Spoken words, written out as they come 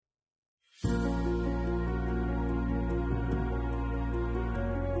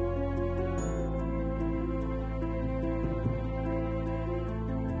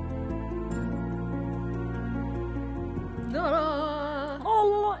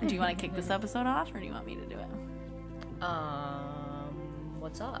Do you want to kick this episode off, or do you want me to do it?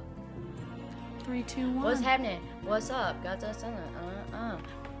 What's up? 3, 2, 1. What's happening? What's up? Got us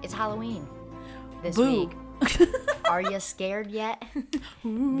It's Halloween this Boo. week. Are you scared yet?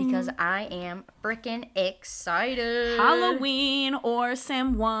 Because I am freaking excited. Halloween or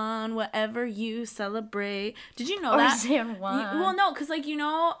San Juan, whatever you celebrate. Did you know Or that? San Juan. Well, no, because, like,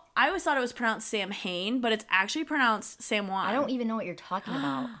 I always thought it was pronounced Samhain, but it's actually pronounced San Juan. I don't even know what you're talking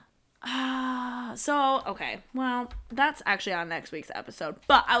about. So, okay. Well, that's actually on next week's episode.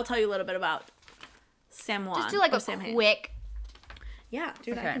 But I'll tell you a little bit about San Juan. Just do like a Samhain. quick. Yeah,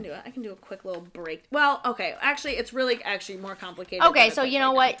 dude, Okay. I can do it. I can do a quick little break. Well, okay. Actually, it's really more complicated. Okay, than a so quick you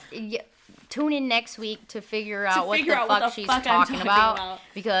know breakdown. what? Tune in next week to figure out what figure the out what fuck the she's fuck I'm talking talking about, about.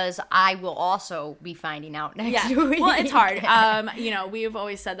 because I will also be finding out next Yeah. week. Well, it's hard. We've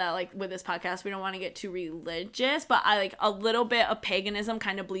always said that, like, with this podcast, we don't want to get too religious, but I like a little bit of paganism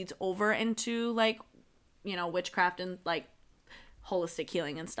kind of bleeds over into, like, witchcraft and, like, holistic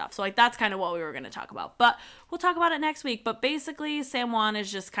healing and stuff. So, like, that's kind of what we were going to talk about. But we'll talk about it next week. But basically, San Juan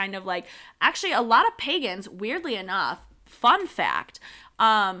is just kind of like, actually, a lot of pagans, weirdly enough, fun fact,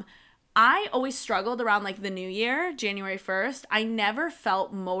 I always struggled around, like, the new year, January 1st. I never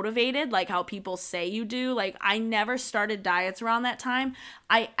felt motivated like how people say you do. Like, I never started diets around that time.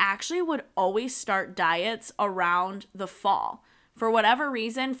 I actually would always start diets around the fall. For whatever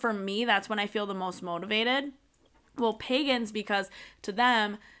reason, for me, that's when I feel the most motivated. Well, pagans, because to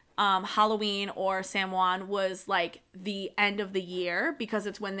them, Halloween or San Juan was, like, the end of the year, because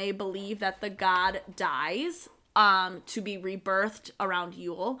it's when they believe that the god dies to be rebirthed around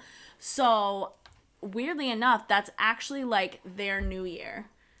Yule. So, weirdly enough, that's actually, like, their new year.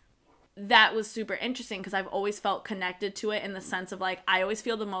 That was super interesting because I've always felt connected to it in the sense of, like, I always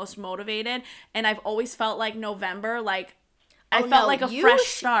feel the most motivated, and I've always felt like November, like, I felt like a fresh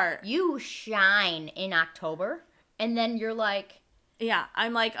start. You shine in October, and then you're like, Yeah,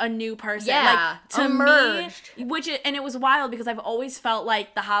 I'm like a new person. Yeah, like, to emerged. me, and it was wild because I've always felt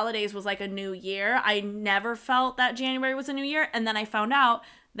like the holidays was like a new year. I never felt that January was a new year, and then I found out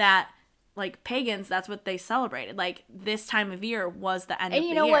that, like, pagans, that's what they celebrated. Like, this time of year was the end of the year. And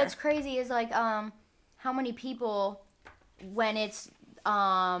you know what's crazy is, like, how many people, when it's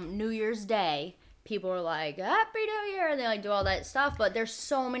New Year's Day, people are like, Happy New Year, and they, like, do all that stuff, but there's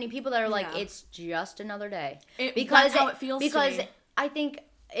so many people that are like, it's just another day. That's how it feels to me. I think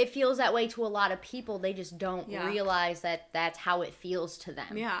it feels that way to a lot of people. They just don't realize that that's how it feels to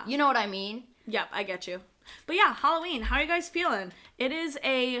them. Yeah. You know what I mean? Yep, I get you. But yeah, Halloween, how are you guys feeling? It is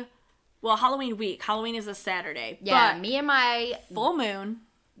Halloween week. Halloween is a Saturday. Yeah, but me and my... full moon.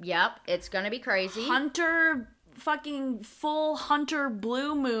 Yep, it's gonna be crazy. Full hunter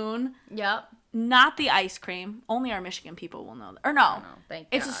blue moon. Yep. Not the ice cream. Only our Michigan people will know that. Or no. Thank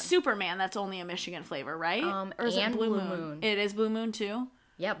it's God. a Superman that's only a Michigan flavor, right? Or is and it Blue Moon? It is Blue Moon too?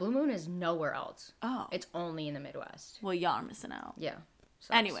 Yeah, Blue Moon is nowhere else. Oh. It's only in the Midwest. Well, y'all are missing out. Yeah.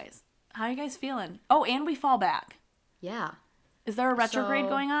 Sucks. Anyways, how are you guys feeling? Oh, and we fall back. Yeah. Is there a retrograde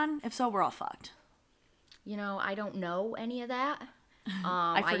going on? If so, we're all fucked. I don't know any of that.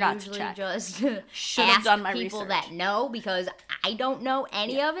 I forgot usually to check. Just Should have done my people research. that know, because I don't know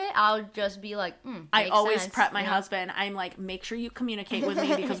any of it. I'll just be like, I always sense, prep my husband. I'm like, make sure you communicate with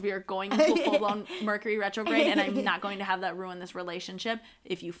me because we are going into a full-blown Mercury retrograde, and I'm not going to have that ruin this relationship.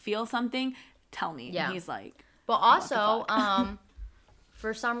 If you feel something, tell me. Yeah. And he's like, but also,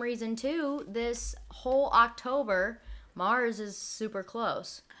 for some reason too, this whole October, Mars is super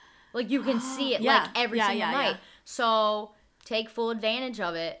close. Like, you can see it like every single night. Yeah. So take full advantage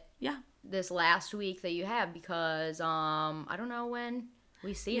of it. Yeah. This last week that you have, because I don't know when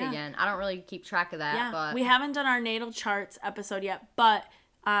we see it again. I don't really keep track of that. Yeah. But We haven't done our natal charts episode yet, but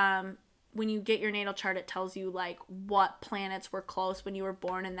when you get your natal chart, it tells you, like, what planets were close when you were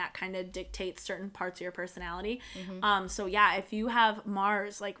born, and that kind of dictates certain parts of your personality. Mm-hmm. So yeah, if you have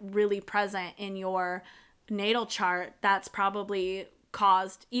Mars, like, really present in your natal chart, that's probably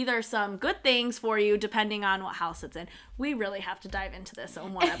caused either some good things for you, depending on what house it's in. We really have to dive into this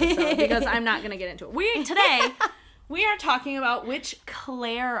in one episode because I'm not going to get into it. Today, we are talking about which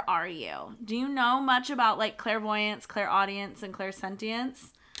Claire are you? Do you know much about, like, clairvoyance, clairaudience, and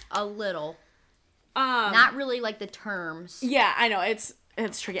clairsentience? a little. Not really like the terms. Yeah, I know. It's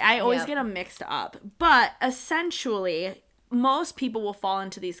tricky. I always get them mixed up. But essentially, most people will fall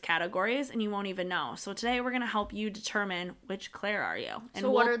into these categories and you won't even know. So today we're going to help you determine which Claire are you. And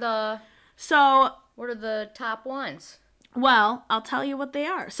what are the top ones? Well, I'll tell you what they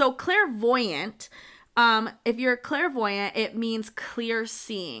are. So clairvoyant If you're clairvoyant, it means clear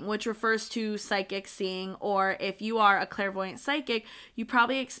seeing, which refers to psychic seeing, or if you are a clairvoyant psychic, you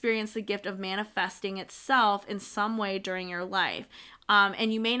probably experience the gift of manifesting itself in some way during your life.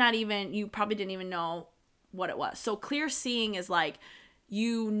 And you probably didn't even know what it was. So clear seeing is like,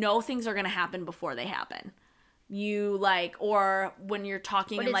 you know things are going to happen before they happen. You like, or when you're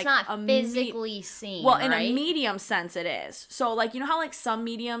talking but in it's like not physically seen, well, right? in a medium sense it is. So like, you know how like some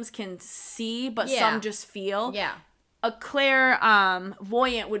mediums can see but some just feel? Yeah. A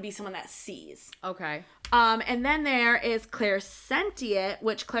clairvoyant would be someone that sees. Okay. And then there is clairsentient,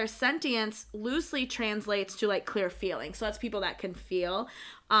 which clairsentience loosely translates to like clear feeling. So that's people that can feel.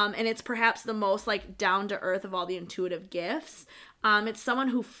 And it's perhaps the most like down to earth of all the intuitive gifts. It's someone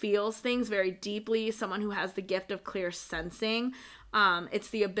who feels things very deeply, someone who has the gift of clear sensing. It's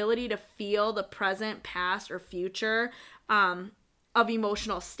the ability to feel the present, past, or future of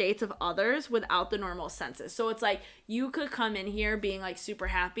emotional states of others without the normal senses. So it's like you could come in here being like super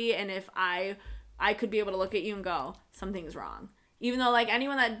happy, and if I could be able to look at you and go, something's wrong. Even though like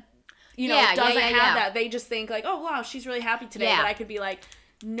anyone that doesn't have that, they just think like, oh wow, she's really happy today. But I could be like,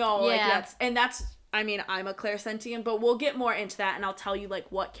 no, like that's I mean, I'm a clairsentient, but we'll get more into that, and I'll tell you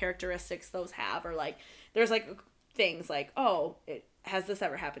like what characteristics those have, or like there's like things like, oh, has this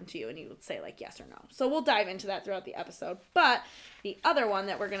ever happened to you? And you would say like yes or no. So we'll dive into that throughout the episode. But the other one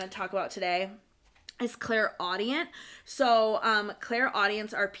that we're going to talk about today is clairaudient. So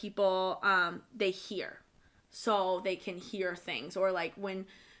clairaudients are people, they hear. So they can hear things, or like when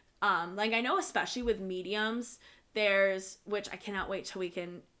like I know especially with mediums, which I cannot wait till we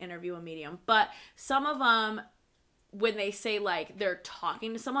can interview a medium, but some of them, when they say like they're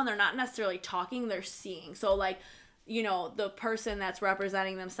talking to someone, they're not necessarily talking, they're seeing. So like, the person that's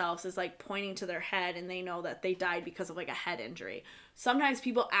representing themselves is like pointing to their head, and they know that they died because of like a head injury. Sometimes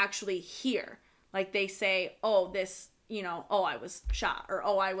people actually hear, like they say, oh, this, oh, I was shot, or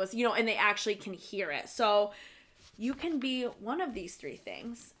oh, I was, and they actually can hear it. So you can be one of these three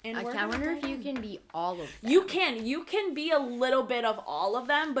things. And I wonder if you can be all of them. You can be a little bit of all of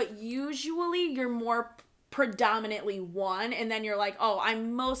them, but usually you're more predominantly one, and then you're like, oh,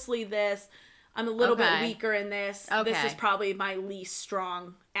 I'm mostly this. I'm a little bit weaker in this. Okay. This is probably my least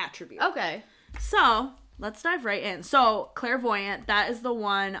strong attribute. Okay. So let's dive right in. So clairvoyant, that is the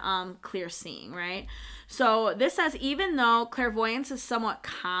one clear seeing, right? So this says, even though clairvoyance is somewhat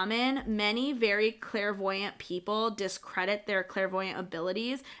common, many very clairvoyant people discredit their clairvoyant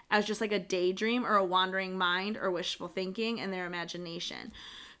abilities as just like a daydream or a wandering mind or wishful thinking in their imagination.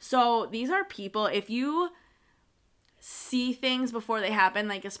 So these are people, if you see things before they happen,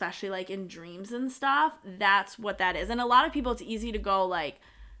 like especially like in dreams and stuff, that's what that is. And a lot of people, it's easy to go like,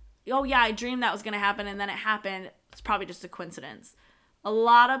 oh yeah, I dreamed that was going to happen and then it happened. It's probably just a coincidence. A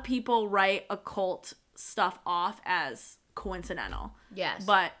lot of people write occult stuff off as coincidental. Yes.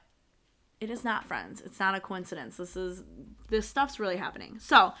 But it is not, friends. It's not a coincidence. This stuff's really happening.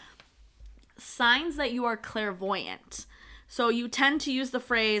 So, signs that you are clairvoyant. So you tend to use the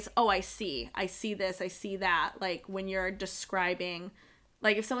phrase, oh, I see this, I see that, like when you're describing,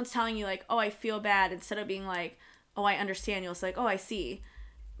 like if someone's telling you like, oh, I feel bad, instead of being like, oh, I understand, you'll say like, oh, I see,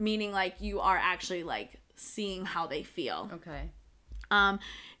 meaning like you are actually like seeing how they feel. Okay.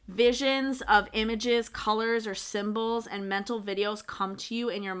 Visions of images, colors, or symbols and mental videos come to you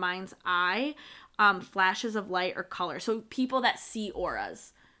in your mind's eye, flashes of light or color. So people that see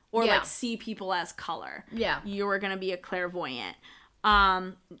auras. Or like see people as color. Yeah. You are going to be a clairvoyant.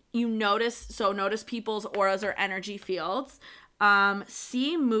 Notice people's auras or energy fields.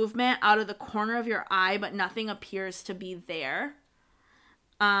 See movement out of the corner of your eye, but nothing appears to be there.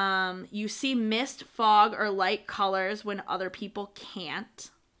 You see mist, fog, or light colors when other people can't.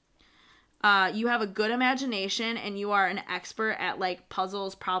 You have a good imagination, and you are an expert at like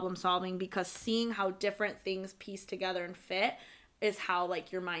puzzles, problem solving, because seeing how different things piece together and fit is how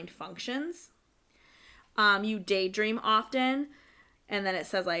like your mind functions. You daydream often, and then it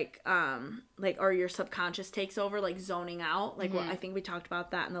says or your subconscious takes over, like zoning out, like what I think we talked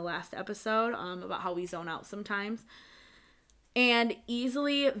about that in the last episode, about how we zone out sometimes. And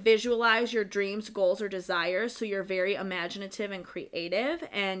easily visualize your dreams, goals, or desires, so you're very imaginative and creative,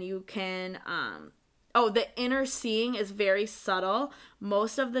 and you can the inner seeing is very subtle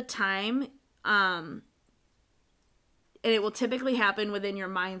most of the time, and it will typically happen within your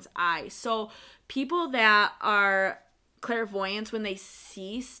mind's eye. So people that are clairvoyants, when they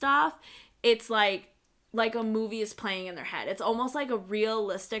see stuff, it's like a movie is playing in their head. It's almost like a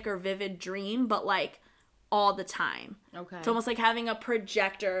realistic or vivid dream, but like all the time. Okay. It's almost like having a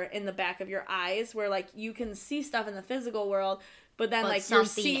projector in the back of your eyes where like you can see stuff in the physical world, but then But like you're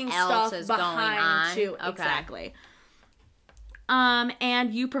something seeing else stuff is going behind on. too. Okay. Exactly.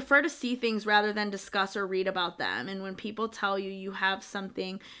 And you prefer to see things rather than discuss or read about them. And when people tell you you have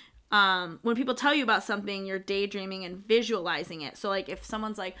something, when people tell you about something, you're daydreaming and visualizing it. So like if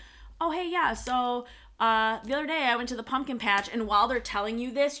someone's like, oh, hey, yeah, so the other day I went to the pumpkin patch, and while they're telling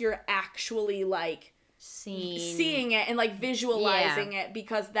you this, you're actually like seeing it and like visualizing it,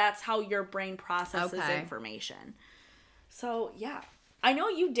 because that's how your brain processes information. So yeah, I know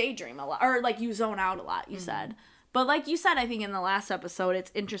you daydream a lot, or like you zone out a lot, you said. But like you said, I think in the last episode,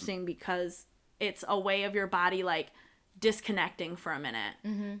 it's interesting because it's a way of your body like disconnecting for a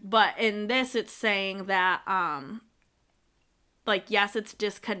minute. But in this, it's saying that like, yes, it's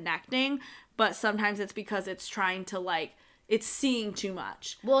disconnecting, but sometimes it's because it's trying to like, it's seeing too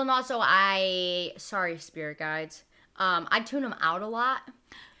much. Well, and also sorry, spirit guides, I tune them out a lot.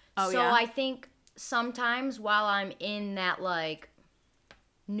 I think sometimes while I'm in that like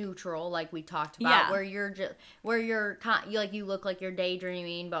neutral, like we talked about, where you're just you look like you're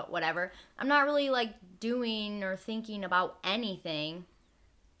daydreaming, but whatever, I'm not really like doing or thinking about anything.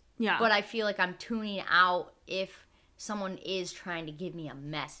 But I feel like I'm tuning out if someone is trying to give me a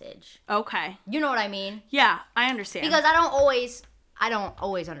message. Okay. You know what I mean? Yeah, I understand. Because I don't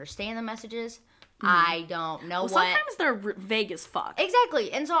always understand the messages. I don't know sometimes they're vague as fuck.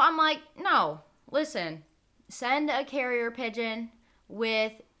 Exactly. And so I'm like, no, listen, send a carrier pigeon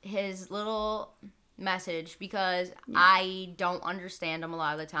with his little message, because I don't understand them a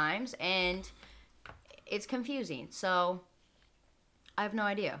lot of the times, and it's confusing. So I have no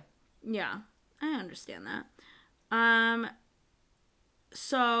idea. Yeah, I understand that.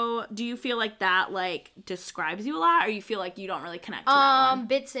 So do you feel like that like describes you a lot, or you feel like you don't really connect to that one?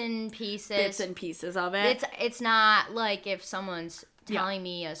 Bits and pieces of it. It's not like if someone's telling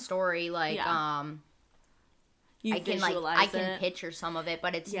me a story like you I can picture some of it,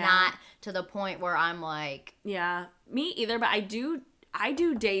 but it's not to the point where I'm like, me either, but I do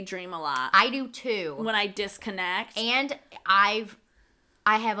daydream a lot. I do too. When I disconnect. And I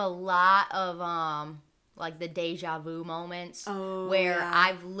have a lot of like the deja vu moments where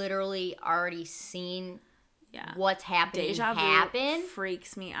I've literally already seen what's happening deja vu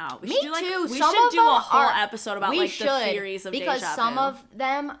freaks me out. Me too. We should do a whole episode about like the theories of deja vu. Because some of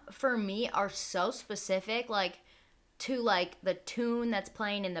them for me are so specific, like to like the tune that's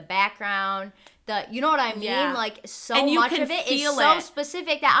playing in the background. You know what I mean? Yeah. Like so much of it is so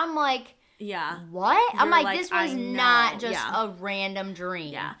specific that I'm like, what? I'm like, this was not just a random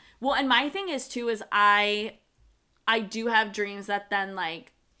dream. Yeah. Well, and my thing is too is I do have dreams that then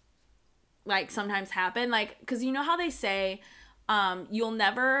like sometimes happen, like, because you know how they say you'll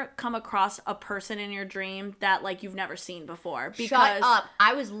never come across a person in your dream that like you've never seen before. Because shut up.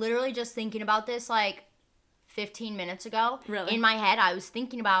 I was literally just thinking about this like 15 minutes ago. Really? In my head, I was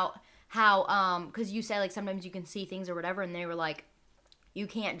thinking about how because you said like sometimes you can see things or whatever, and they were like, you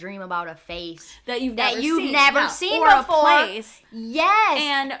can't dream about a face that you've never seen or before. A place. Yes.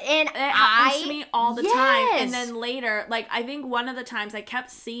 And it happens to me all the time. And then later, like, I think one of the times I kept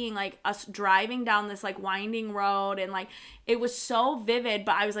seeing, like, us driving down this, like, winding road. And, like, it was so vivid.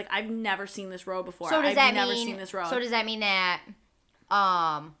 But I was like, I've never seen this road before. So does I've never seen this road. So does that mean that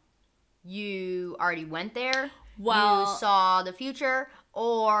you already went there? Well, you saw the future?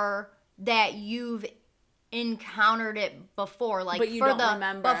 Or that you've encountered it before, like, but you don't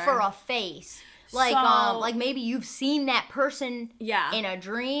remember. But for a face, like maybe you've seen that person in a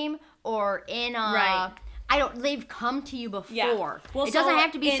dream or in a they've come to you before. Yeah. Well, it doesn't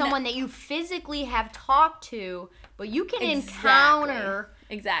have to be someone that you physically have talked to, but you can encounter.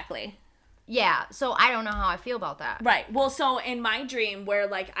 Exactly. Yeah, so I don't know how I feel about that. Right. Well, so in my dream where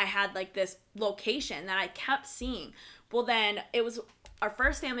like I had like this location that I kept seeing, well then it was our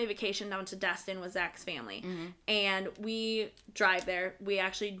first family vacation down to Destin with Zach's family. Mm-hmm. And we drive there. We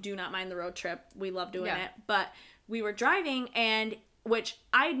actually do not mind the road trip. We love doing it. But we were driving, and which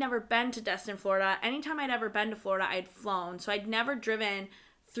I had never been to Destin, Florida. Anytime I'd ever been to Florida, I'd flown. So I'd never driven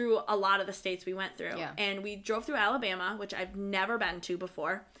through a lot of the states we went through. Yeah. And we drove through Alabama, which I've never been to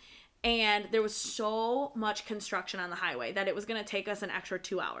before. And there was so much construction on the highway that it was going to take us an extra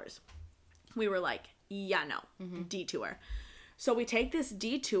 2 hours. We were like, detour. So we take this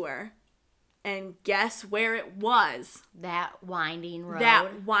detour, and guess where it was? That winding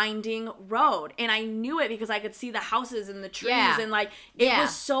road. And I knew it because I could see the houses and the trees, and like it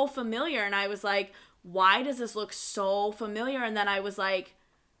was so familiar. And I was like, why does this look so familiar? And then I was like,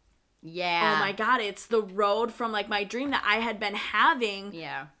 Yeah. Oh my God, it's the road from like my dream that I had been having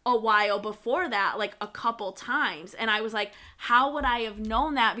Yeah. a while before that, like a couple times. And I was like, how would I have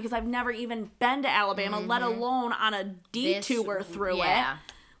known that? Because I've never even been to Alabama, let alone on a detour through it.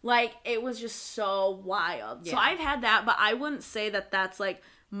 Like, it was just so wild. Yeah. So I've had that, but I wouldn't say that that's like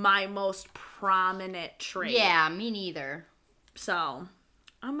my most prominent trait. Yeah, me neither. So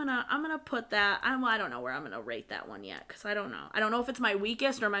I'm gonna put that. I don't know where I'm gonna rate that one yet, because I don't know. I don't know if it's my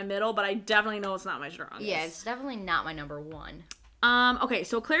weakest or my middle, but I definitely know it's not my strongest. Yeah, it's definitely not my number one. Okay,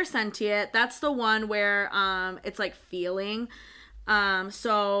 so clairsentient, that's the one where it's like feeling.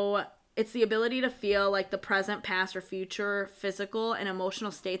 So it's the ability to feel like the present, past, or future physical and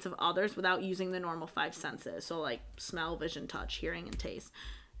emotional states of others without using the normal 5 senses. So like smell, vision, touch, hearing, and taste.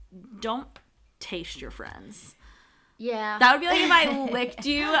 Don't taste your friends. Yeah. That would be like if I licked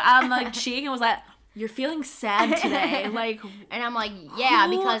you on the cheek and was like, you're feeling sad today. Like, and I'm like, yeah,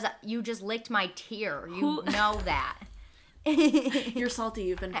 because you just licked my tear. You know that. You're salty,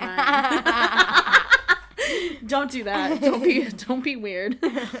 you've been crying. Don't do that. Don't be weird.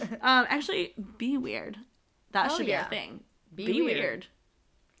 Actually, be weird. That should be our thing. Be weird.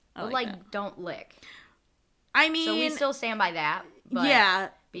 Like don't lick. I mean, so we still stand by that. But yeah.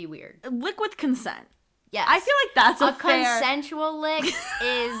 Be weird. Lick with consent. Yes. I feel like that's a fair... consensual lick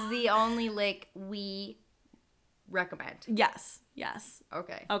is the only lick we recommend. Yes.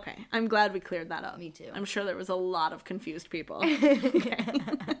 Okay. I'm glad we cleared that up. Me too. I'm sure there was a lot of confused people. Okay.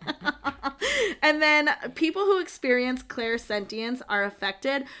 And then people who experience clairsentience are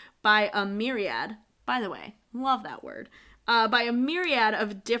affected by a myriad, by the way, love that word, by a myriad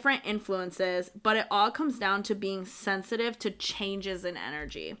of different influences, but it all comes down to being sensitive to changes in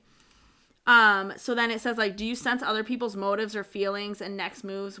energy. So then it says, like, do you sense other people's motives or feelings and next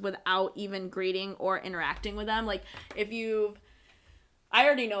moves without even greeting or interacting with them? Like, I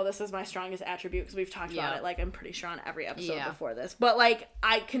already know this is my strongest attribute because we've talked about it, like, I'm pretty sure on every episode before this. But, like,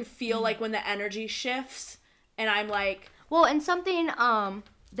 I can feel, like, when the energy shifts and I'm like... Well, and something,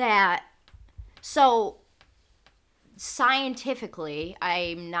 so, scientifically,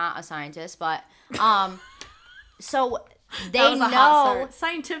 I'm not a scientist, but, so... They know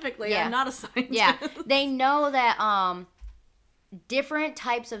scientifically, I'm not a scientist. Yeah, they know that different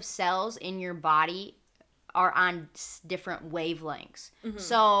types of cells in your body are on different wavelengths. Mm-hmm.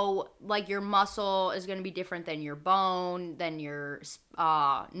 So, like your muscle is going to be different than your bone, than your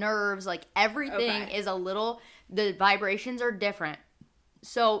nerves. Like everything is the vibrations are different.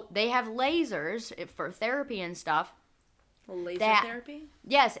 So they have lasers for therapy and stuff. Therapy?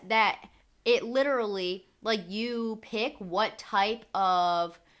 Yes, that it literally. Like, you pick what type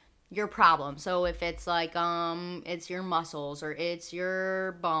of your problem. So, if it's, like, it's your muscles, or it's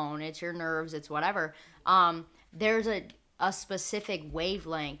your bone, it's your nerves, it's whatever, there's a specific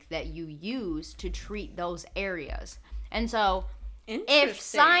wavelength that you use to treat those areas. And so, if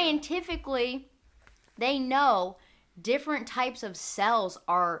scientifically they know different types of cells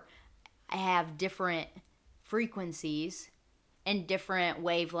have different frequencies and different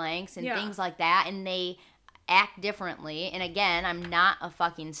wavelengths and things like that, and they act differently. And again, I'm not a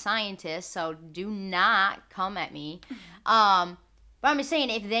fucking scientist, so do not come at me. But I'm just saying,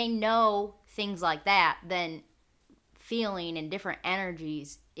 if they know things like that, then feeling and different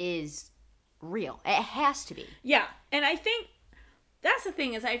energies is real. It has to be. Yeah, and I think that's the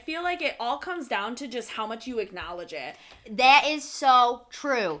thing, is I feel like it all comes down to just how much you acknowledge it. That is so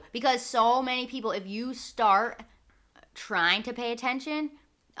true, because so many people, if you start trying to pay attention,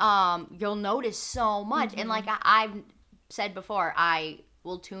 you'll notice so much. Mm-hmm. And like I've said before, I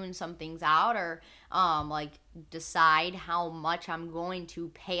will tune some things out, or like decide how much I'm going to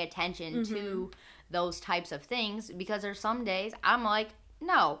pay attention to those types of things, because there's some days I'm like,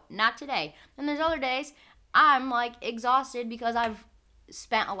 no, not today. And there's other days I'm like exhausted because I've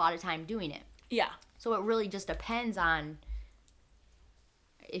spent a lot of time doing it. Yeah. So it really just depends on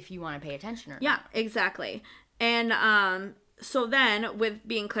if you want to pay attention or not. Yeah, exactly. And so then with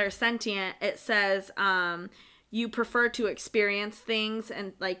being clairsentient, it says you prefer to experience things,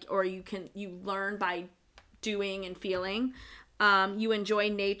 and like, or you learn by doing and feeling. You enjoy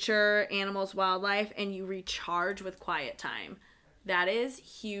nature, animals, wildlife, and you recharge with quiet time. That is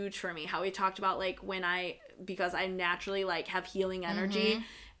huge for me. How we talked about, like, because I naturally like have healing energy,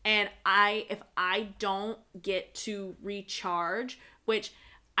 and if I don't get to recharge, which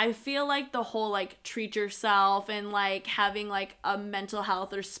I feel like the whole, like, treat yourself and, like, having, like, a mental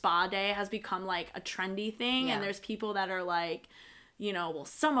health or spa day has become, like, a trendy thing. Yeah. And there's people that are, like, you know, well,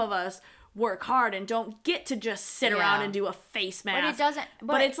 some of us work hard and don't get to just sit around and do a face mask. But it doesn't.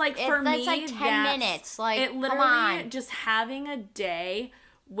 But it's, like, for me, that's, like, 10 minutes. Like, it literally, come on. Just having a day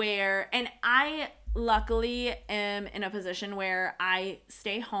and I luckily am in a position where I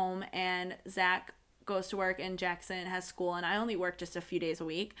stay home and Zach goes to work and Jackson has school and I only work just a few days a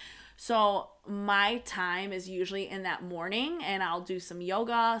week. So my time is usually in that morning and I'll do some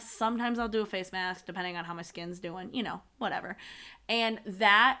yoga. Sometimes I'll do a face mask depending on how my skin's doing, you know, whatever. And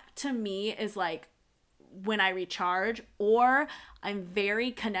that to me is like when I recharge, or I'm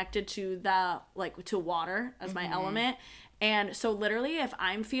very connected to to water as my element. And so literally if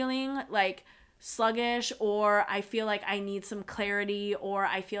I'm feeling like sluggish, or I feel like I need some clarity, or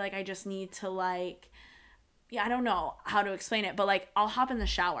I feel like I just need to like, I don't know how to explain it, but like I'll hop in the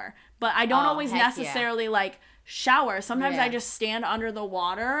shower, but I don't always necessarily like shower. Sometimes I just stand under the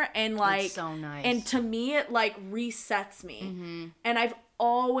water and like, it's so nice. And to me it like resets me. And I've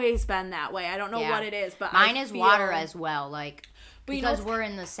always been that way. I don't know what it is, but mine is water as well. Like, because we're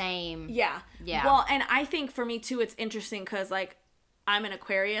in the same. Yeah. Well, and I think for me too, it's interesting because like I'm an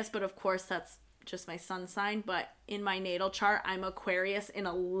Aquarius, but of course that's just my sun sign. But in my natal chart, I'm Aquarius in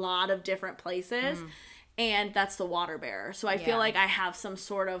a lot of different places. And that's the water bearer. So I feel like I have some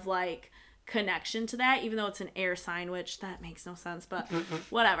sort of like connection to that, even though it's an air sign, which that makes no sense, but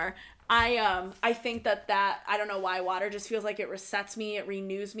whatever. I think that I don't know why water just feels like it resets me, it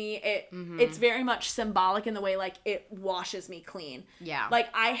renews me. It's very much symbolic in the way like it washes me clean. Yeah. Like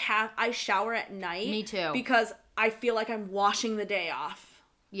I shower at night. Me too. Because I feel like I'm washing the day off.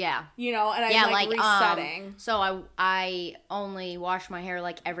 Yeah. You know, and I'm like resetting. So I only wash my hair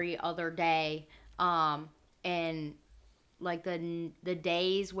like every other day. And like the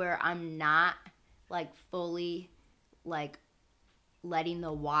days where I'm not like fully like letting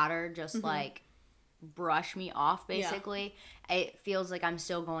the water just like brush me off basically, it feels like I'm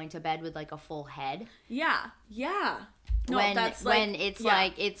still going to bed with like a full head. Yeah. No, when it's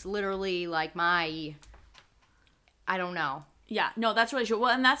like it's literally like my, I don't know. Yeah, no, that's really true.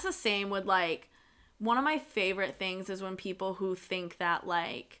 Well, and that's the same with like, one of my favorite things is when people who think that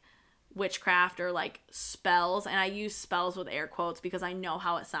like witchcraft or like spells, and I use spells with air quotes because I know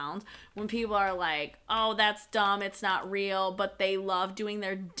how it sounds, when people are like, oh, that's dumb, it's not real, but they love doing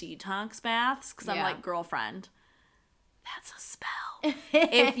their detox baths, because I'm like, girlfriend, that's a spell.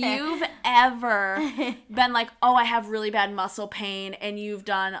 If you've ever been like, oh, I have really bad muscle pain, and you've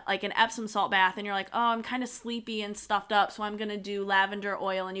done like an Epsom salt bath and you're like, oh, I'm kind of sleepy and stuffed up, so I'm gonna do lavender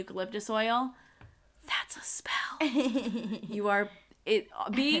oil and eucalyptus oil, that's a spell. You are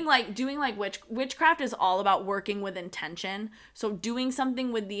doing like witchcraft is all about working with intention. So doing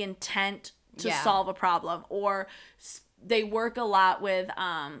something with the intent to solve a problem, or they work a lot with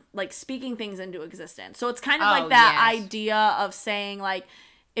like speaking things into existence. So it's kind of like that idea of saying like,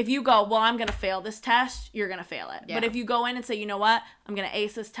 if you go, well, I'm gonna fail this test, you're gonna fail it. But if you go in and say, you know what, I'm gonna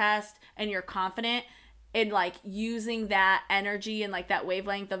ace this test, and you're confident in like using that energy and like that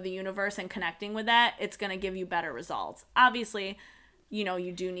wavelength of the universe and connecting with that, it's gonna give you better results. Obviously, you know,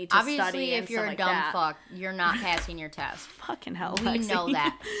 you do need to study and stuff like that. Obviously, if you're a dumb fuck, you're not passing your test. Fucking hell, we Lexi. know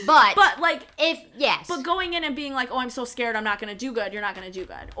that. But like, but going in and being like, oh, I'm so scared, I'm not gonna do good, you're not gonna do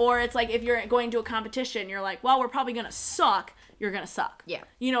good. Or it's like, if you're going to a competition, you're like, well, we're probably gonna suck, you're gonna suck. Yeah.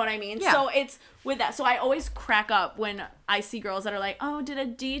 You know what I mean? Yeah. So it's with that. So I always crack up when I see girls that are like, oh, did a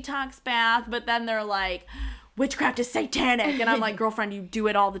detox bath, but then they're like, witchcraft is satanic, and I'm like, girlfriend, you do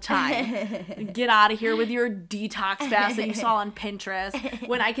it all the time. Get out of here with your detox baths that you saw on Pinterest,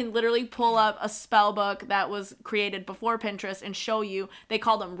 when I can literally pull up a spell book that was created before Pinterest and show you. They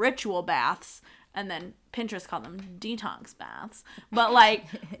call them ritual baths, and then Pinterest called them detox baths. But like,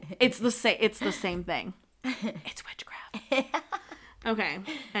 it's the same thing. It's witchcraft. Okay.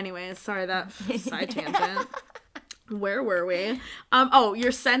 Anyways, sorry, that side tangent. Where were we? So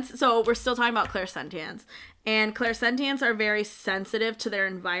we're still talking about clairsentience. And clairsentients are very sensitive to their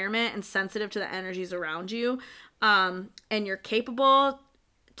environment and sensitive to the energies around you. And you're capable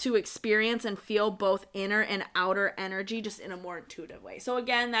to experience and feel both inner and outer energy just in a more intuitive way. So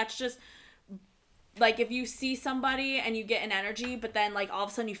again, that's just like if you see somebody and you get an energy, but then like all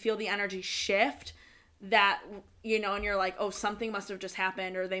of a sudden you feel the energy shift, that, you know, and you're like, oh, something must have just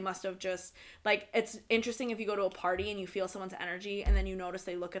happened, or they must have just, like, it's interesting if you go to a party and you feel someone's energy and then you notice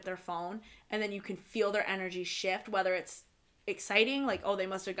they look at their phone, and then you can feel their energy shift, whether it's exciting, like, oh, they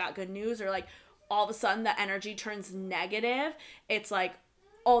must have got good news, or like all of a sudden the energy turns negative. It's like,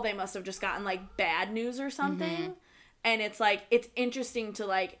 oh, they must have just gotten like bad news or something. And it's like, it's interesting to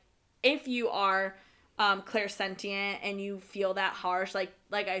like, if you are clairsentient and you feel that harsh, like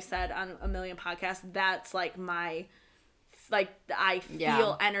I said on a million podcasts, that's like my I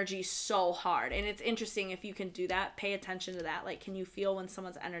feel energy so hard. And it's interesting if you can do that, pay attention to that. Like, can you feel when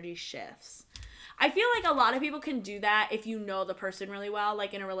someone's energy shifts? I feel like a lot of people can do that if you know the person really well,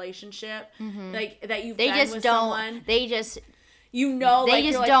 like in a relationship, like that you've been with someone. They just you know, they like,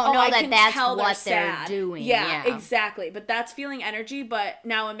 just like, don't know that that's what they're doing. Yeah, exactly. But that's feeling energy. But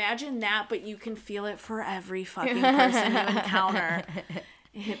now imagine that, but you can feel it for every fucking person you encounter.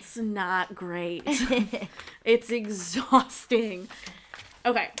 It's not great. It's exhausting.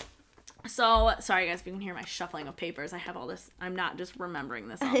 Okay. So, sorry guys if you can hear my shuffling of papers. I have all this. I'm not just remembering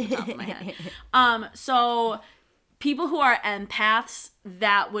this off the top of my head. So people who are empaths,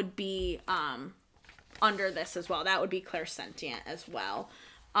 that would be under this as well. That would be clairsentient as well.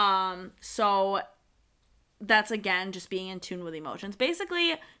 So that's, again, just being in tune with emotions.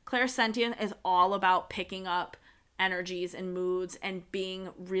 Basically, clairsentient is all about picking up energies and moods and being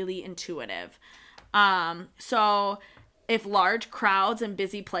really intuitive. So if large crowds and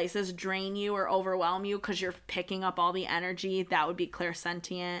busy places drain you or overwhelm you because you're picking up all the energy, that would be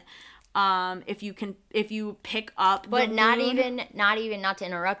clairsentient. If you pick up but the not mood, even not to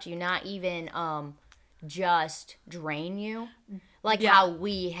interrupt you, not even just drain you, like how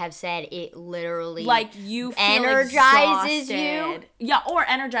we have said it literally, like you feel energizes exhausted. Or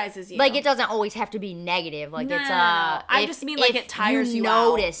energizes you. Like it doesn't always have to be negative. Like no, it's I just mean like it tires you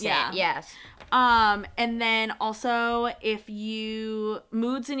out. Notice it, yes. And then also if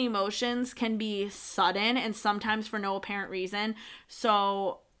moods and emotions can be sudden and sometimes for no apparent reason.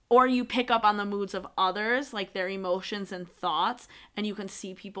 So, or you pick up on the moods of others, like their emotions and thoughts, and you can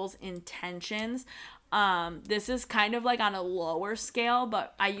see people's intentions. This is kind of like on a lower scale,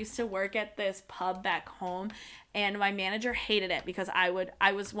 but I used to work at this pub back home and my manager hated it because I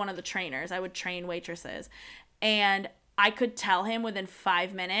was one of the trainers. I would train waitresses and I could tell him within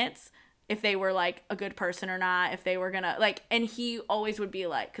 5 minutes if they were like a good person or not, if they were gonna like, and he always would be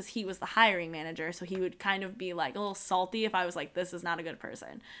like, because he was the hiring manager, so he would kind of be like a little salty if I was like, this is not a good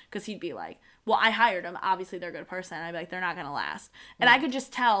person, because he'd be like, well, I hired them, obviously they're a good person. I'd be like, they're not gonna last. And I could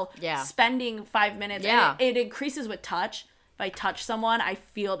just tell spending 5 minutes, and it increases with touch. If I touch someone, I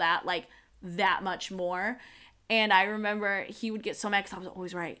feel that like that much more. And I remember he would get so mad because I was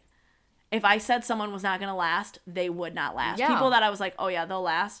always right. If I said someone was not gonna last, they would not last. People that I was like, oh yeah, they'll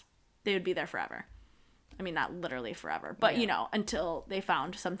last, they would be there forever. I mean, not literally forever, but you know, until they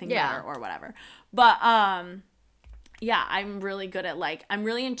found something better or whatever. But yeah, I'm really good at I'm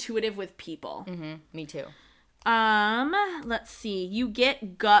really intuitive with people. Mm-hmm. Me too. Let's see. You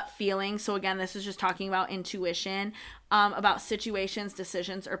get gut feelings. So again, this is just talking about intuition, about situations,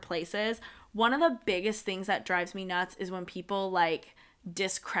 decisions, or places. One of the biggest things that drives me nuts is when people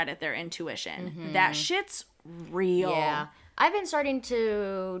discredit their intuition. Mm-hmm. That shit's real. Yeah. I've been starting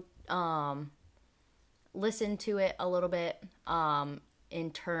to listen to it a little bit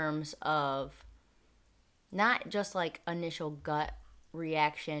in terms of not just initial gut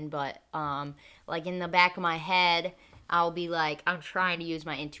reaction, but in the back of my head I'll be like, I'm trying to use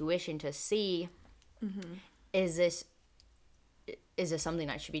my intuition to see, is this something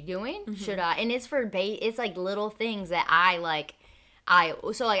I should be doing? Should I? And it's it's little things that I'll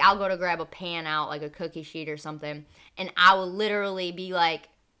go to grab a pan out, like a cookie sheet or something, and I will literally be like,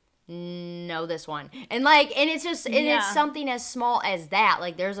 no, this one. And it's just, and it's something as small as that.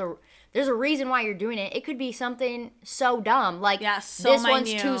 There's a reason why you're doing it. It could be something so dumb, this minute.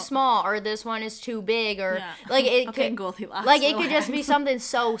 One's too small, or this one is too big, or it could, Goldilocks, it could just be something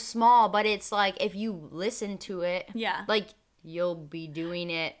so small, but it's if you listen to it, you'll be doing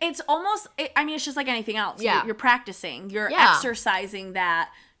it. It's almost, it's just like anything else. Yeah. You're practicing. You're exercising that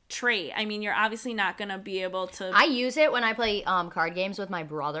trait. I mean, you're obviously not going to be able to. I use it when I play card games with my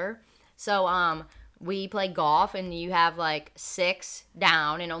brother. So we play golf, and you have 6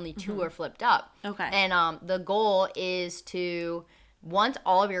 down, and only 2 are flipped up. Okay. And the goal is to, once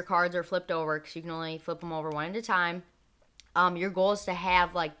all of your cards are flipped over, because you can only flip them over one at a time, your goal is to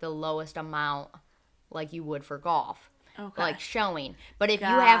have the lowest amount you would for golf. Okay. Showing. But if you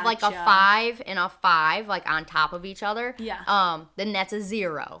have a 5 and a 5 on top of each other, then that's a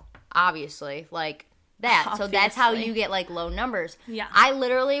 0, obviously. That. Obviously. So that's how you get low numbers. Yeah. I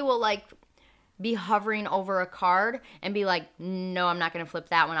literally will be hovering over a card and be like, no, I'm not going to flip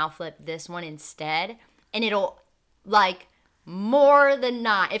that one. I'll flip this one instead. And it'll more than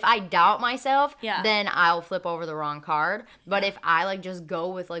not, if I doubt myself, then I'll flip over the wrong card. But if I just go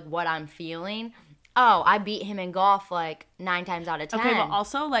with what I'm feeling, oh, I beat him in golf 9 times out of 10. Okay, but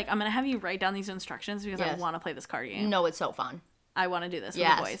also I'm gonna have you write down these instructions because I want to play this card game. No, it's so fun. I want to do this with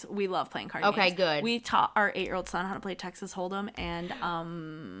Yes. the boys. We love playing card Okay, games. good. We taught our 8-year-old son how to play Texas Hold'em, and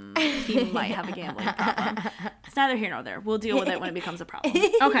he might have a gambling problem. It's neither here nor there. We'll deal with it when it becomes a problem.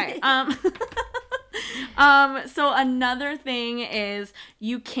 Okay. So another thing is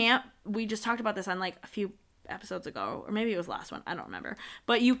you can't. We just talked about this on like a few episodes ago, or maybe it was last one, I don't remember,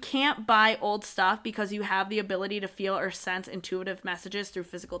 but you can't buy old stuff because you have the ability to feel or sense intuitive messages through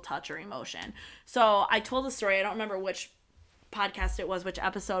physical touch or emotion. So I told a story, I don't remember which podcast it was, which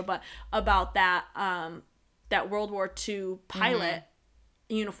episode, but about that that World War II pilot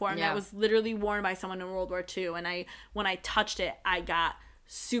uniform that was literally worn by someone in World War II, and when I touched it, I got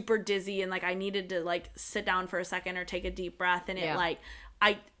super dizzy, and like I needed to like sit down for a second or take a deep breath, and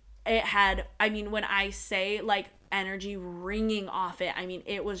it had, I mean, when I say like energy ringing off it, I mean,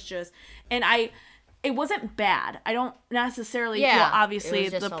 it was just, and it wasn't bad. I don't necessarily, well, obviously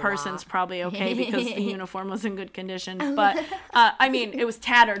the person's probably okay because the uniform was in good condition, but I mean, it was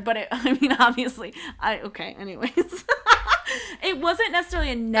tattered, but obviously, anyways. It wasn't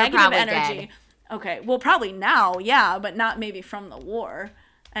necessarily a negative energy. Dead. Okay, well, probably now, yeah, but not maybe from the war.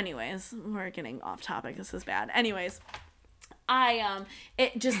 Anyways, we're getting off topic. This is bad. Anyways,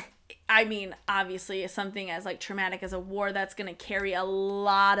 obviously something as like traumatic as a war, that's going to carry a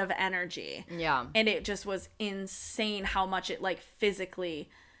lot of energy. Yeah. And it just was insane how much it like physically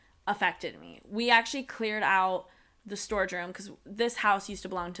affected me. We actually cleared out the storage room because this house used to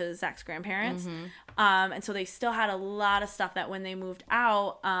belong to Zach's grandparents. And so they still had a lot of stuff that when they moved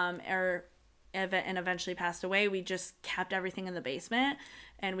out, and eventually passed away, we just kept everything in the basement.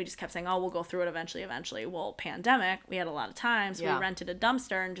 And we just kept saying, oh, we'll go through it eventually. Well, pandemic, we had a lot of time. So we rented a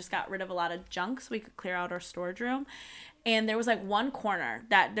dumpster and just got rid of a lot of junk so we could clear out our storage room. And there was like one corner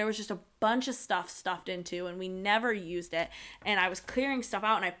that there was just a bunch of stuff stuffed into, and we never used it. And I was clearing stuff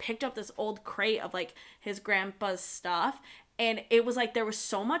out, and I picked up this old crate of like his grandpa's stuff. And it was like there was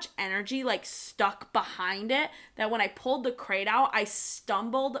so much energy like stuck behind it that when I pulled the crate out, I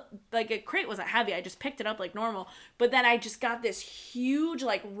stumbled. Like, a crate wasn't heavy. I just picked it up like normal. But then I just got this huge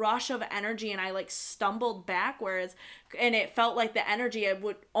like rush of energy, and I like stumbled backwards. And it felt like the energy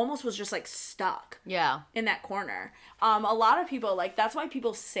almost was just like stuck in that corner. A lot of people, like, that's why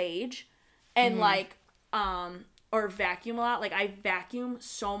people sage and like or vacuum a lot. Like, I vacuum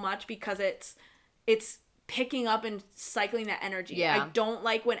so much because it's picking up and cycling that energy. Yeah. I don't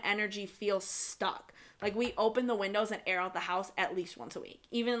like when energy feels stuck. Like, we open the windows and air out the house at least once a week.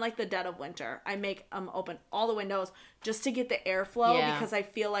 Even in like the dead of winter, I make open all the windows just to get the airflow because I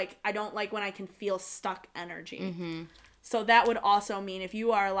feel like I don't like when I can feel stuck energy. So that would also mean, if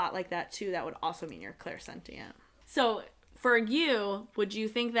you are a lot like that too, that would also mean you're clairsentient. So for you, would you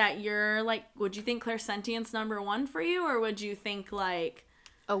think that would you think clairsentience number one for you, or would you think like...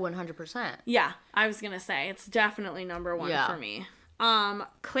 Oh, 100%. Yeah, I was going to say, it's definitely number one for me.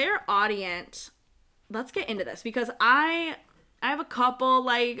 Clairaudient, let's get into this, because I have a couple,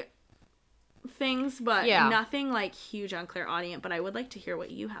 like, things, but nothing, like, huge on clairaudient, but I would like to hear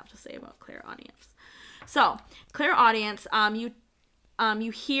what you have to say about clairaudience. So, clairaudience,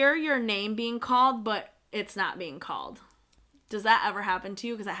 you hear your name being called, but it's not being called. Does that ever happen to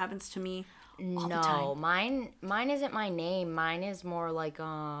you? Because that happens to me all the time. Mine isn't my name. Mine is more like,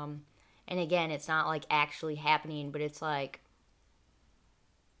 and again, it's not like actually happening, but it's like,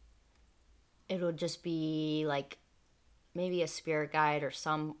 it'll just be like maybe a spirit guide or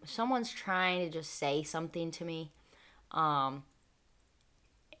someone's trying to just say something to me. And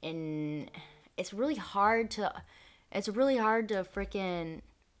it's really hard to freaking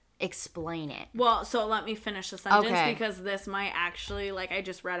explain it. Well, so let me finish the sentence because this might actually, like, I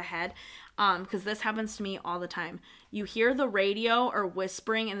just read ahead, because this happens to me all the time. You hear the radio or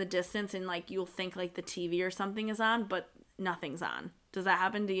whispering in the distance, and like you'll think like the TV or something is on, but nothing's on. Does that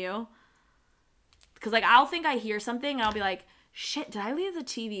happen to you? Because like I'll think I hear something and I'll be like, shit, did I leave the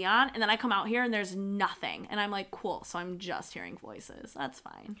TV on? And then I come out here and there's nothing, and I'm like, cool, so I'm just hearing voices. That's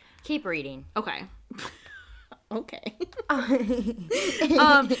fine. Keep reading. Okay. Okay.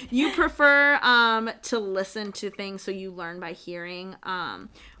 You prefer to listen to things so you learn by hearing,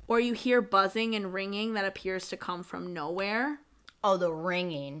 or you hear buzzing and ringing that appears to come from nowhere. Oh, the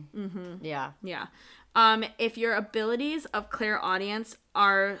ringing. Mm-hmm. Yeah. Yeah. If your abilities of clairaudience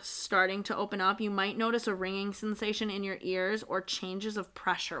are starting to open up, you might notice a ringing sensation in your ears or changes of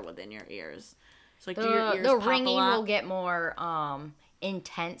pressure within your ears. So like, do your ears the pop ringing a lot? will get more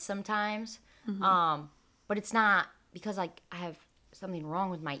intense sometimes. Mm-hmm. But it's not because like I have something wrong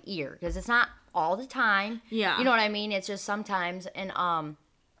with my ear, because it's not all the time. Yeah. You know what I mean? It's just sometimes, and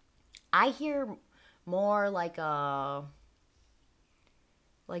I hear more like a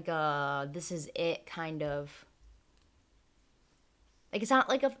this is it kind of like, it's not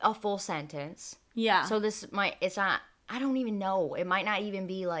like a full sentence. Yeah. So it's not, I don't even know. It might not even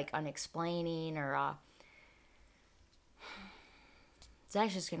be like an explaining or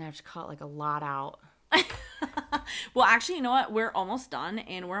Zach's just gonna have to cut like a lot out. Well, actually, you know what? We're almost done,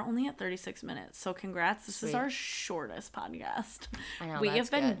 and we're only at 36 minutes. So congrats. This is our shortest podcast. I know, we that's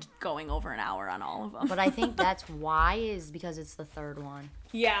have been good. going over an hour on all of them. But I think that's why is because it's the third one.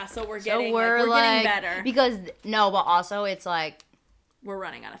 Yeah, so we're So getting we're getting better. Because, no, but also it's like, We're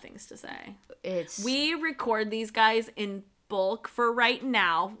running out of things to say. We record these guys in bulk for right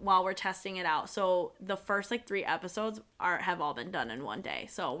now while we're testing it out. So the first like 3 episodes have all been done in one day.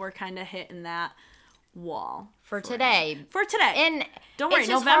 So we're kind of hitting that wall for today. And don't worry,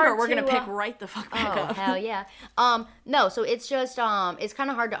 November we're gonna pick right the fuck back up. Hell yeah. No, so it's just it's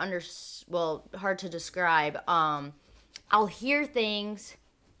kind of hard to hard to describe. I'll hear things,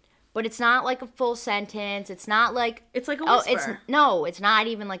 but it's not like a full sentence. It's not like it's like a whisper. It's not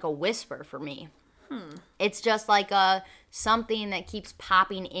even like a whisper for me. It's just like something that keeps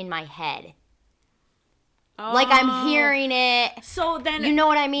popping in my head. Like I'm hearing it. So then, you know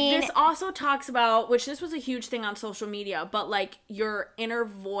what I mean? This also talks about, which this was a huge thing on social media, but like your inner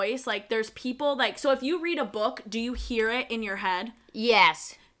voice, like there's people like, so if you read a book, do you hear it in your head?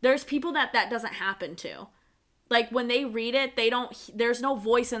 Yes. There's people that doesn't happen to. Like when they read it, there's no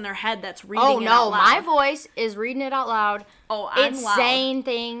voice in their head that's reading it out loud. My voice is reading it out loud. I'm loud. Saying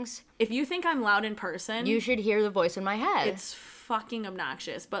things. If you think I'm loud in person, you should hear the voice in my head. It's fucking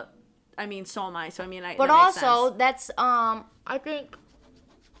obnoxious, but I mean, so am I. So I mean, but also that's I think,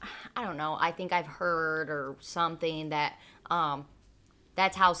 I don't know. I think I've heard or something that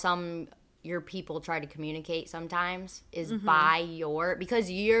that's how your people try to communicate sometimes is by because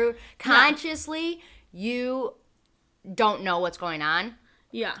you're consciously you don't know what's going on.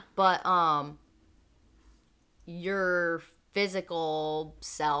 Yeah. But your physical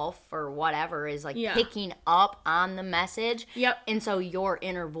self or whatever is like picking up on the message. Yep. And so your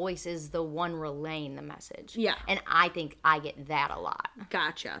inner voice is the one relaying the message. Yeah. And I think I get that a lot.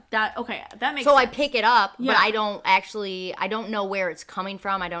 Gotcha. That makes sense. So I pick it up, but I don't know where it's coming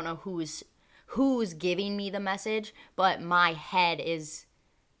from. I don't know who's giving me the message, but my head is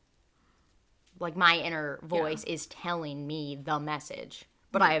like my inner voice is telling me the message,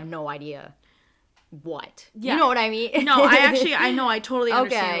 but I have no idea what. You know what I mean? No, I totally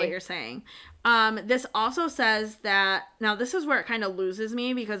understand what you're saying. This also says that, now this is where it kind of loses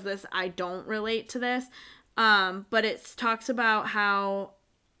me because I don't relate to this. But it talks about how,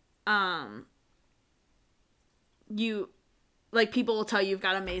 people will tell you've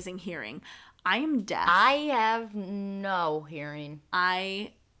got amazing hearing. I am deaf. I have no hearing.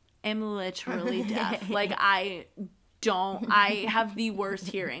 I am literally deaf. I have the worst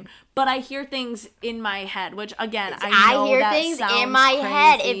hearing, but I hear things in my head, which again, I hear things in my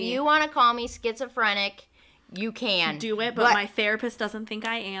head. If you want to call me schizophrenic, you can do it, but my therapist doesn't think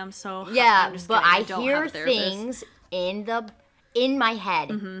I am. So yeah, but I hear things in my head.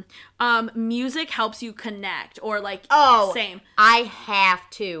 Mm-hmm. Music helps you connect, or same. I have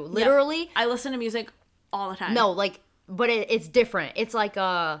to literally. I listen to music all the time. No, but it's different. It's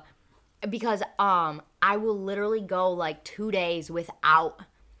because I will literally go 2 days without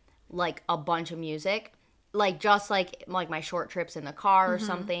a bunch of music, just my short trips in the car or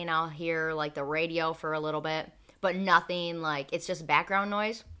something. I'll hear the radio for a little bit, but nothing it's just background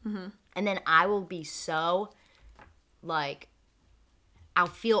noise. And then I will be so I'll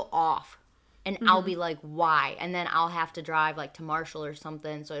feel off, and I'll be why? And then I'll have to drive to Marshall or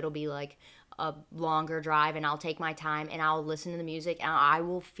something, so it'll be a longer drive, and I'll take my time and I'll listen to the music, and I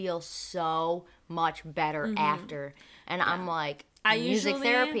will feel so much better after. And I'm music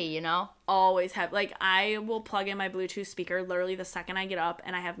therapy, always have I will plug in my Bluetooth speaker literally the second I get up,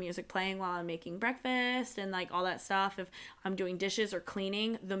 and I have music playing while I'm making breakfast and all that stuff. If I'm doing dishes or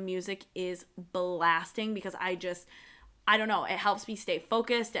cleaning, the music is blasting because I don't know, it helps me stay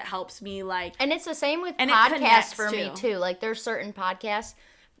focused. It helps me and it's the same with podcasts for me too. There's certain podcasts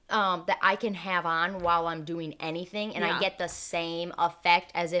that I can have on while I'm doing anything, and I get the same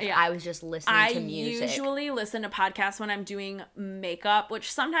effect as if I was just listening to music. I usually listen to podcasts when I'm doing makeup,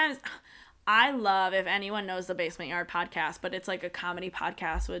 which sometimes I love. If anyone knows the Basement Yard podcast, but it's a comedy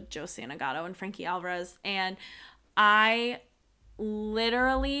podcast with Joe Santagato and Frankie Alvarez, and I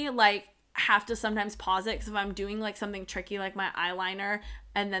literally have to sometimes pause it because if I'm doing something tricky like my eyeliner,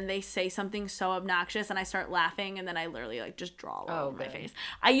 and then they say something so obnoxious and I start laughing and then I literally like just draw all over my face.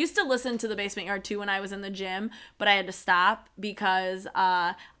 I used to listen to the Basement Yard too when I was in the gym, but I had to stop because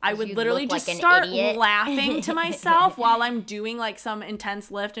I would literally just start laughing to myself while I'm doing like some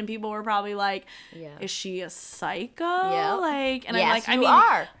intense lift, and people were probably like, is she a psycho? Like, and yes, I'm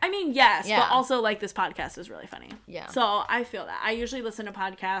like, I mean, yes, but also like this podcast is really funny. Yeah. So I feel that. I usually listen to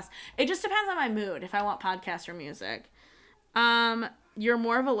podcasts. It just depends on my mood if I want podcast or music. You're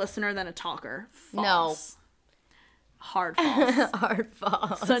more of a listener than a talker. False. No. Hard false. Hard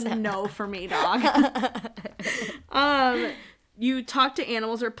false. It's a no for me, dog. You talk to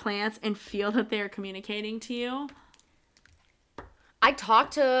animals or plants and feel that they are communicating to you. I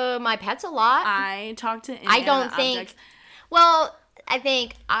talk to my pets a lot. I talk to inanimate objects. Well, I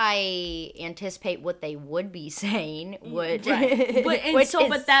think I anticipate what they would be saying. Right.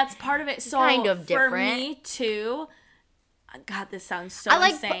 But that's part of it. So kind of different. For me too. God, this sounds so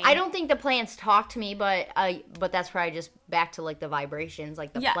insane. I don't think the plants talk to me, but that's where I just back to like the vibrations,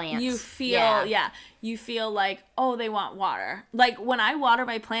 like the plants. You feel you feel like, oh, they want water. Like when I water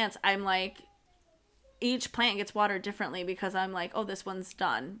my plants, I'm like, each plant gets watered differently because I'm like, oh, this one's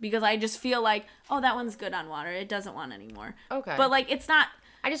done. Because I just feel like, oh, that one's good on water. It doesn't want any more. Okay. But like it's not.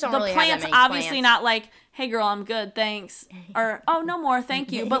 I just don't really have that many plants. Obviously not like, hey girl, I'm good, thanks, or oh, no more,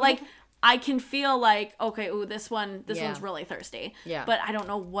 thank you. But like. I can feel like, okay, ooh, this one's really thirsty. Yeah. But I don't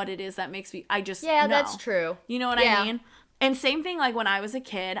know what it is that makes me, I just know. That's true. You know what I mean? And same thing, like when I was a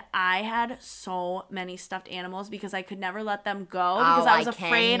kid, I had so many stuffed animals because I could never let them go because I was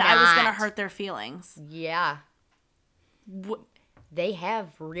afraid I was going to hurt their feelings. Yeah. They have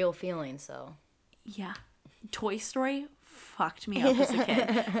real feelings, though. Yeah. Toy Story fucked me up as a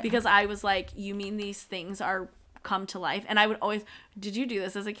kid because I was like, you mean these things are come to life? And I would always, did you do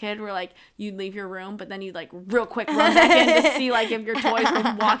this as a kid where like you'd leave your room but then you'd like real quick run back in to see like if your toys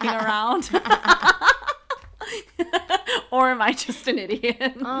were walking around? Or am I just an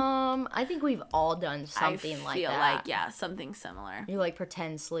idiot? I think we've all done something like that. I feel like something similar. You like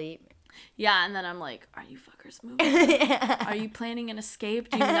pretend sleep. Yeah, and then I'm like, are you fuckers moving? Are you planning an escape?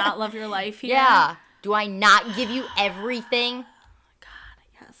 Do you not love your life here? Yeah. Do I not give you everything?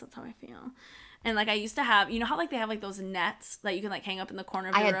 God, yes, that's how I feel. And, like, I used to have, you know how, like, they have, like, those nets that you can, like, hang up in the corner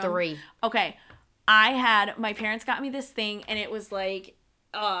of your room? I had 3. Okay. My parents got me this thing, and it was, like,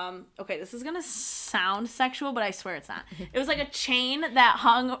 okay, this is gonna sound sexual, but I swear it's not. It was, like, a chain that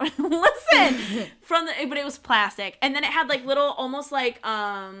hung, listen, but it was plastic. And then it had, like, little, almost, like,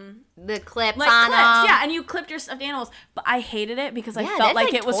 the clips on them. Yeah, and you clipped your stuffed animals. But I hated it because I felt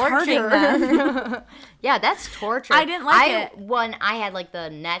like it was hurting them. Yeah, that's torture. I didn't like it. When I had like the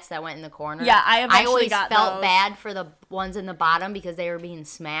nets that went in the corner. Yeah, I always felt bad for the ones in the bottom because they were being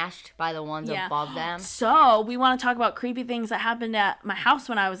smashed by the ones above them. So we want to talk about creepy things that happened at my house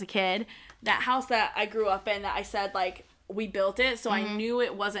when I was a kid. That house that I grew up in that I said like we built it, so I knew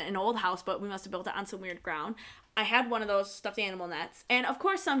it wasn't an old house, but we must have built it on some weird ground. I had one of those stuffed animal nets. And, of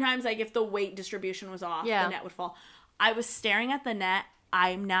course, sometimes, like, if the weight distribution was off, the net would fall. I was staring at the net.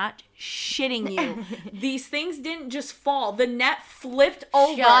 I'm not shitting you. These things didn't just fall. The net flipped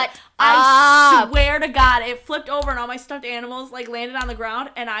over. Shut up. I swear to God, it flipped over and all my stuffed animals, like, landed on the ground.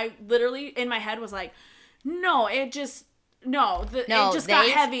 And I literally, in my head, was like, no, it just... it just got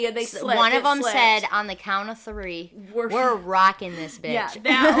heavy and they slipped. One of them said, on the count of 3, we're rocking this bitch. Yeah,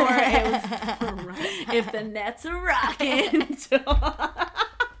 that or if the nets are rocking.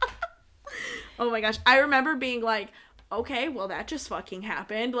 Oh my gosh. I remember being like, okay, well that just fucking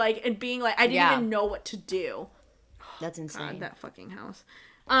happened. Like, and being like, I didn't even know what to do. That's insane. God, that fucking house.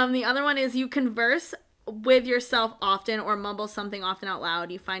 The other one is you converse with yourself often or mumble something often out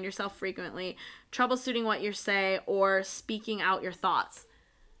loud. You find yourself frequently troubleshooting what you say or speaking out your thoughts.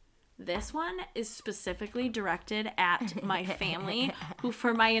 This one is specifically directed at my family, who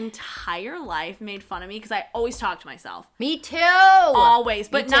for my entire life made fun of me because I always talk to myself. Me too. Always.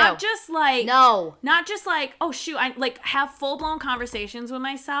 But not just like... No. Not just like, oh shoot, I like have full-blown conversations with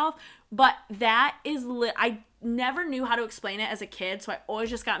myself, but that is... I never knew how to explain it as a kid, so I always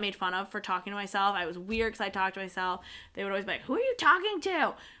just got made fun of for talking to myself. I was weird because I talked to myself. They would always be like, who are you talking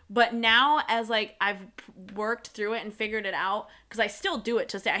to? But now, as like I've worked through it and figured it out, because I still do it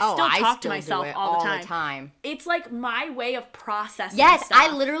to say, I still talk to myself all the time. It's like my way of processing stuff.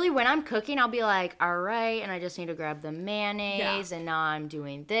 I literally, when I'm cooking, I'll be like, all right, and I just need to grab the mayonnaise, and now I'm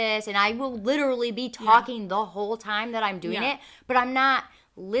doing this, and I will literally be talking the whole time that I'm doing it, but I'm not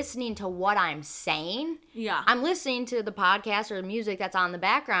listening to what I'm saying. Yeah. I'm listening to the podcast or the music that's on the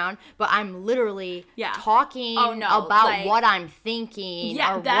background, but I'm literally talking about like, what I'm thinking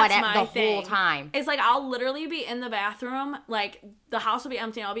or whatever the whole time. It's like I'll literally be in the bathroom, like the house will be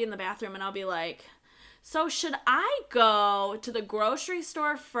empty and I'll be in the bathroom and I'll be like, so should I go to the grocery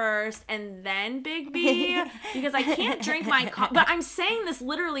store first and then Big B? Because I can't drink my coffee. But I'm saying this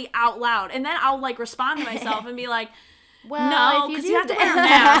literally out loud. And then I'll like respond to myself and be like, well, no, because you have to wear a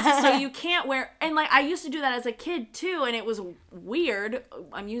mask. So you can't wear. And like I used to do that as a kid too. And it was weird.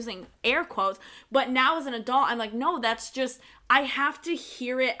 I'm using air quotes. But now as an adult, I'm like, no, that's just, I have to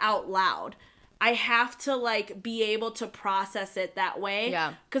hear it out loud. I have to, like, be able to process it that way.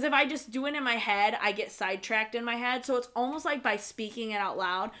 Yeah. Because if I just do it in my head, I get sidetracked in my head. So it's almost like by speaking it out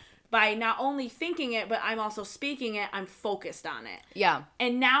loud, by not only thinking it, but I'm also speaking it, I'm focused on it. Yeah.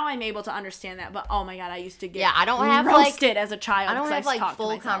 And now I'm able to understand that. But, oh, my God, I used to get I don't have, roasted as a child. I don't have, like,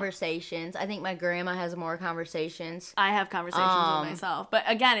 full conversations. I think my grandma has more conversations. I have conversations with myself. But,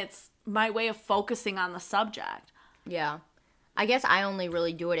 again, it's my way of focusing on the subject. Yeah. I guess I only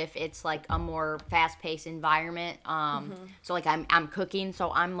really do it if it's like a more fast-paced environment. So like I'm cooking,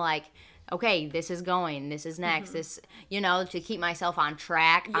 so I'm like, okay, this is going, this is next, this, to keep myself on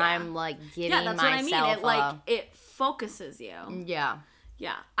track. Yeah. I'm like giving myself. Yeah, that's what I mean. It focuses you. Yeah.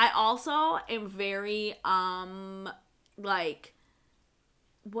 Yeah. I also am very like,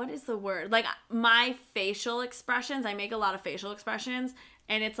 what is the word? Like my facial expressions. I make a lot of facial expressions,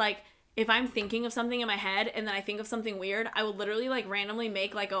 and it's like, if I'm thinking of something in my head and then I think of something weird, I will literally like randomly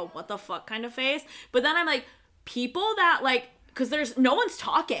make like a what the fuck kind of face. But then I'm like, people that like, because there's no one's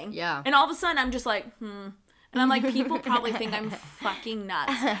talking. Yeah. And all of a sudden I'm just like, And I'm like, people probably think I'm fucking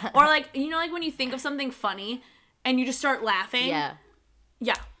nuts. Or like, like when you think of something funny and you just start laughing. Yeah.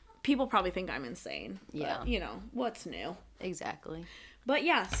 Yeah. People probably think I'm insane. Yeah. But, what's new? Exactly. But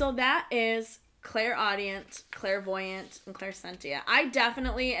yeah, so that is clairaudient, clairvoyant, and clairsentient. I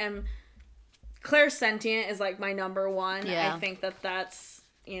definitely am. Clairsentient is like my number one. Yeah. I think that's,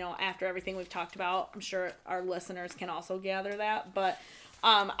 after everything we've talked about, I'm sure our listeners can also gather that. But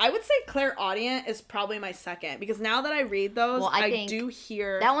I would say clairaudient is probably my second, because now that I read those, I do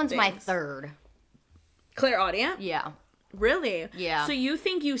hear that one's things. my third. Clairaudient? Yeah. Really? Yeah. So you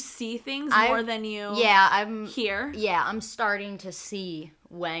think you see things more than you hear? Yeah, I'm starting to see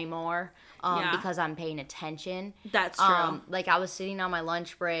way more. Because I'm paying attention. That's true. Like I was sitting on my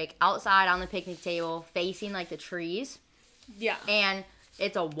lunch break outside on the picnic table facing like the trees. Yeah. And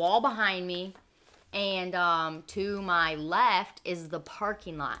it's a wall behind me, and to my left is the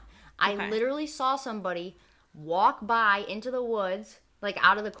parking lot. I literally saw somebody walk by into the woods, like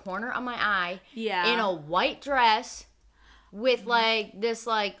out of the corner of my eye, in a white dress with like this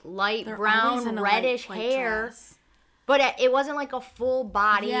like light brown reddish hair. Dress. But it wasn't like a full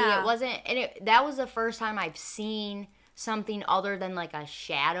body. Yeah. It wasn't, and that was the first time I've seen something other than like a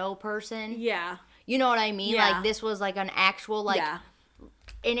shadow person. Yeah. You know what I mean? Yeah. Like this was like an actual like,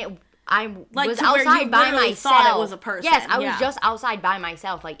 and I like was outside by myself. Thought it was a person. Yes, I was just outside by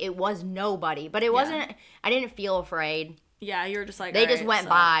myself. Like it was nobody, but it wasn't. I didn't feel afraid. Yeah, you were just like they just went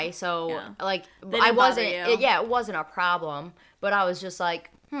by, so like I wasn't. It wasn't a problem, but I was just like,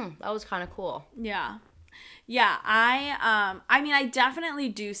 that was kind of cool. Yeah. Yeah, I mean, I definitely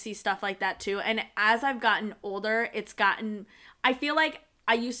do see stuff like that too. And as I've gotten older, I feel like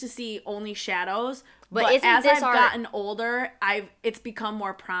I used to see only shadows, but as I've gotten older, it's become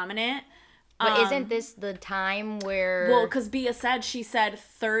more prominent. But isn't this the time where... Well, because Bia said, she said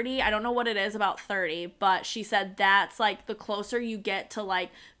 30. I don't know what it is about 30, but she said that's, like, the closer you get to,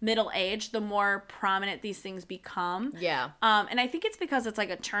 like, middle age, the more prominent these things become. Yeah. And I think it's because it's, like,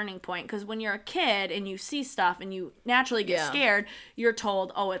 a turning point. Because when you're a kid and you see stuff and you naturally get scared, you're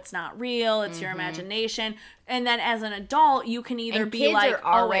told, oh, it's not real, it's your imagination. And then as an adult, you can either be like, kids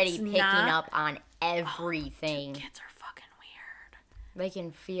are already picking up on everything. Kids are They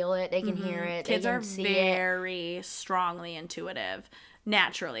can feel it. They can hear it. Kids they can are see very strongly intuitive,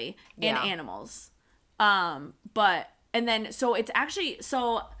 naturally, in animals. So it's actually,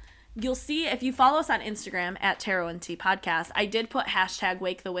 so you'll see if you follow us on Instagram at Tarot and Tea Podcast. I did put hashtag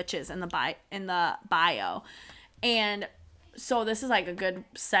Wake the Witches in the bio, and so this is like a good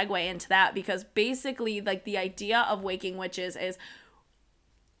segue into that, because basically like the idea of waking witches is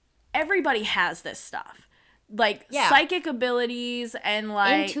everybody has this stuff. Like psychic abilities and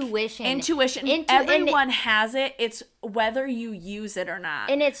like intuition. Everyone has it. It's whether you use it or not.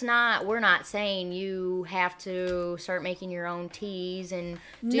 And we're not saying you have to start making your own teas and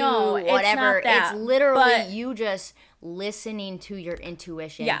do whatever. It's not that. It's literally you just listening to your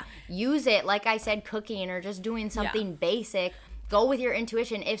intuition. Yeah. Use it, like I said, cooking or just doing something basic. go with your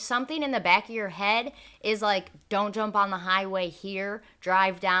intuition. If something in the back of your head is like, don't jump on the highway here,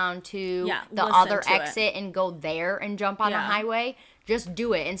 drive down to the other exit and go there and jump on the highway, just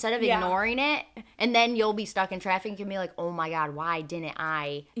do it instead of ignoring it. And then you'll be stuck in traffic and be like, oh my God, why didn't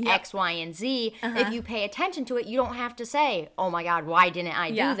I X, Y, and Z? If you pay attention to it, you don't have to say, oh my God, why didn't I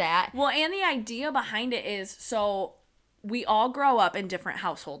do that? Well, and the idea behind it is, so we all grow up in different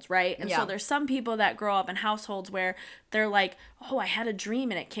households, right? And so there's some people that grow up in households where they're like, oh, I had a dream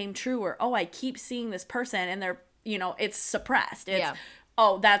and it came true, or oh, I keep seeing this person, and they're, you know, it's suppressed. It's,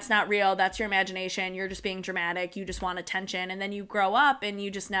 oh, that's not real. That's your imagination. You're just being dramatic. You just want attention. And then you grow up and you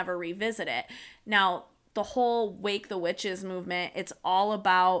just never revisit it. Now, the whole Wake the Witches movement, it's all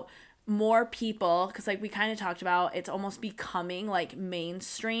about more people, because like we kind of talked about, it's almost becoming like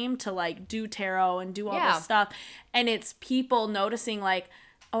mainstream to like do tarot and do all this stuff, and it's people noticing like,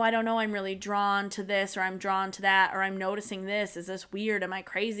 oh, I don't know, I'm really drawn to this, or I'm drawn to that, or I'm noticing this, is this weird, am I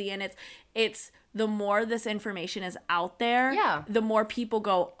crazy? And it's the more this information is out there, the more people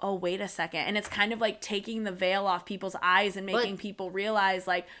go, oh, wait a second. And it's kind of like taking the veil off people's eyes and making people realize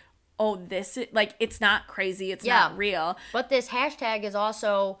like, oh, this is like, it's not crazy, it's not real. But this hashtag is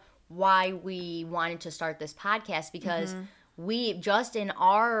also why we wanted to start this podcast, because we just in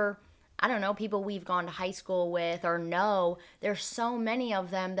our, I don't know, people we've gone to high school with or know, there's so many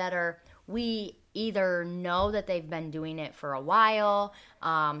of them that are, we either know that they've been doing it for a while,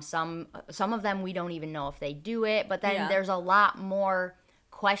 some of them we don't even know if they do it, but then there's a lot more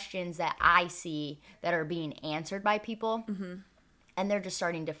questions that I see that are being answered by people. And they're just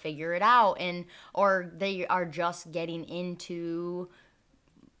starting to figure it out, and or they are just getting into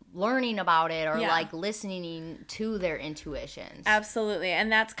learning about it, or like listening to their intuitions. Absolutely. And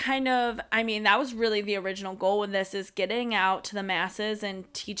that's kind of, I mean, that was really the original goal with this, is getting out to the masses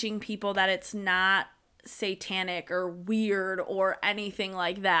and teaching people that it's not satanic or weird or anything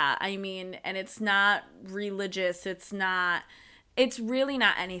like that. I mean, and it's not religious. It's really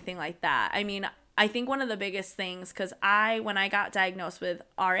not anything like that. I mean, I think one of the biggest things, because when I got diagnosed with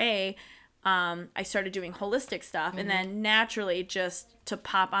RA, I started doing holistic stuff, and then naturally, just to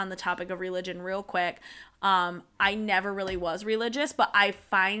pop on the topic of religion real quick, I never really was religious, but I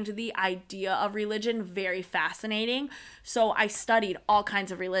find the idea of religion very fascinating. So I studied all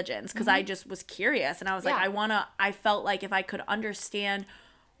kinds of religions because I just was curious, and I was like, I felt like if I could understand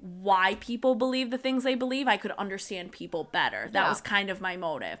why people believe the things they believe, I could understand people better. That was kind of my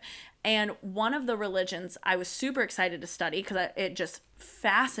motive. And one of the religions I was super excited to study, because it just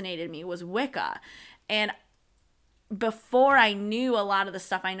fascinated me, was Wicca. And before I knew a lot of the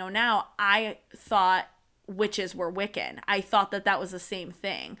stuff I know now, I thought witches were Wiccan. I thought that was the same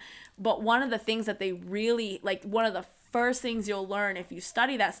thing. But one of the things that they really, like, one of the first things you'll learn if you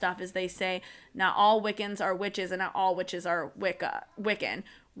study that stuff is they say, not all Wiccans are witches and not all witches are Wiccan.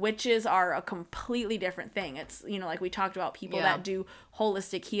 Witches are a completely different thing. It's, you know, like we talked about, people that do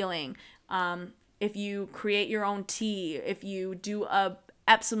holistic healing. If you create your own tea, if you do a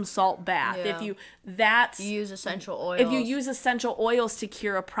Epsom salt bath, if you use essential oils. If you use essential oils to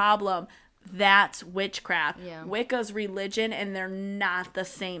cure a problem, that's witchcraft. Wicca's religion, and they're not the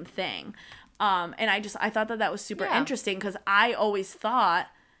same thing. And I thought that was super interesting, because I always thought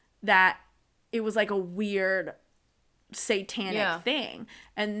that it was like a weird satanic thing.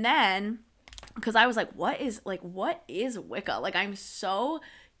 And then, because I was like, what is Wicca? Like, I'm so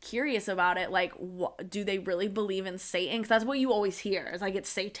curious about it. Like, do they really believe in Satan? Because that's what you always hear. It's like, it's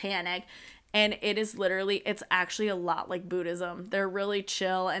satanic. And it is literally, it's actually a lot like Buddhism. They're really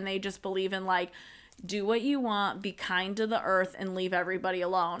chill, and they just believe in, like, do what you want, be kind to the earth, and leave everybody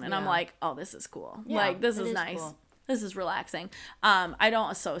alone. And I'm like, oh, this is cool. Like, this is nice. Cool. This is relaxing. I don't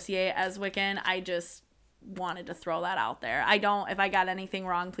associate as Wiccan. I just wanted to throw that out there. If I got anything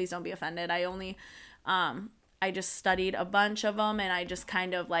wrong, please don't be offended. I just studied a bunch of them, and I just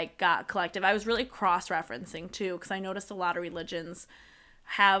kind of like got collective. I was really cross-referencing too, because I noticed a lot of religions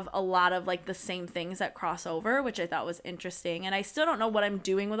have a lot of like the same things that cross over, which I thought was interesting. And I still don't know what I'm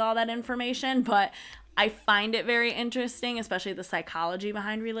doing with all that information, but I find it very interesting, especially the psychology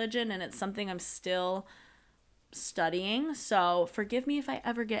behind religion, and it's something I'm still studying. So forgive me if I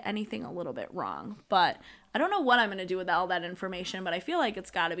ever get anything a little bit wrong, but I don't know what I'm going to do with all that information, but I feel like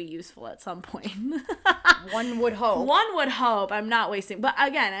it's got to be useful at some point. One would hope. One would hope. I'm not wasting, but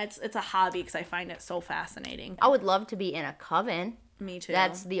again, it's a hobby because I find it so fascinating. I would love to be in a coven. Me too.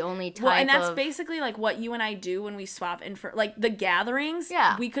 That's the only type and that's basically like what you and I do when we swap in for like the gatherings.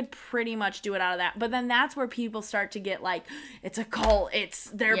 Yeah. We could pretty much do it out of that. But then that's where people start to get like, it's a cult.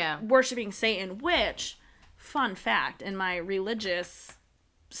 They're worshiping Satan, which, fun fact, in my religious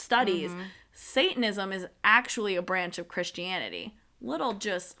studies, Satanism is actually a branch of Christianity. Little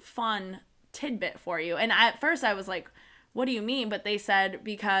just fun tidbit for you. And at first I was like, what do you mean? But they said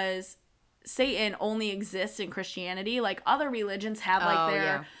because Satan only exists in Christianity. Like other religions have like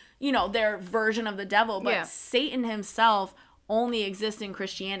their, you know, their version of the devil, but Satan himself only exists in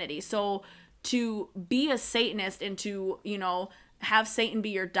Christianity. So to be a Satanist and to, you know, have Satan be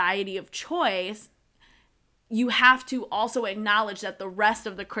your deity of choice, you have to also acknowledge that the rest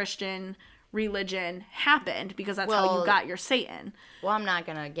of the Christian religion happened because that's how you got your Satan. Well, I'm not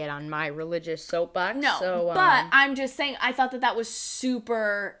gonna get on my religious soapbox. No, so, but I'm just saying, I thought that was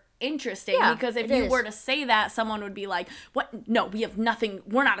super interesting because if you were to say that, someone would be like, what? No, we have nothing,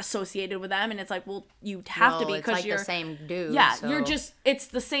 we're not associated with them. And it's like, well, you have to be because like you're the same dude. Yeah, so. You're just, it's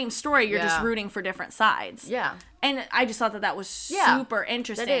the same story. You're just rooting for different sides. Yeah. And I just thought that was super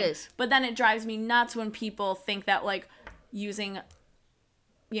interesting. It is. But then it drives me nuts when people think that like using,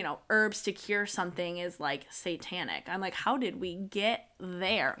 you know, herbs to cure something is like satanic. I'm like, how did we get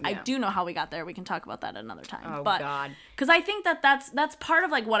there? Yeah. I do know how we got there. We can talk about that another time. Oh, God. Because I think that's part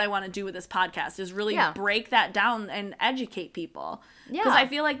of like what I want to do with this podcast is really break that down and educate people. Yeah. Because I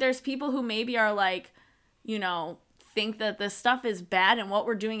feel like there's people who maybe are like, you know, think that this stuff is bad and what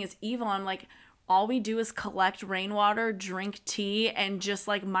we're doing is evil. I'm like, all we do is collect rainwater, drink tea, and just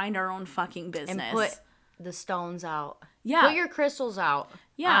like mind our own fucking business. And put the stones out. Yeah. Put your crystals out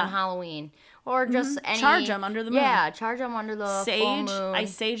on Halloween. Or just any... Charge them under the moon. Yeah, charge them under the full moon. I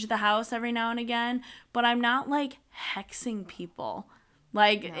sage the house every now and again, but I'm not like hexing people.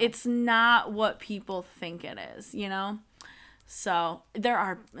 Like, it's not what people think it is, you know? So, there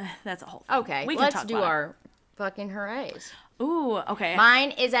are... That's a whole thing. Okay, let's do our fucking hoorays. Ooh, okay.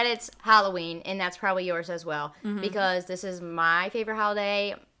 Mine is that it's Halloween, and that's probably yours as well, because this is my favorite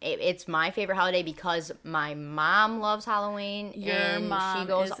holiday. It's my favorite holiday because my mom loves Halloween. Your mom she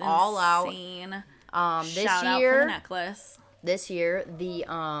goes is all insane. This Shout year, out for the necklace. This year,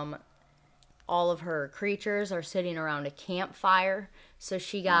 all of her creatures are sitting around a campfire. So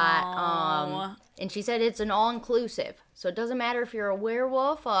she got and she said it's an all-inclusive. So it doesn't matter if you're a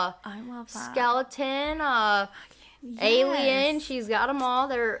werewolf, a skeleton, alien. She's got them all.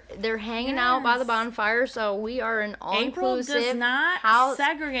 They're hanging out by the bonfire. So we are an all-inclusive. April does not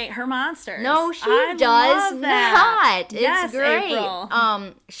segregate her monsters. No, she does not. Yes, it's great.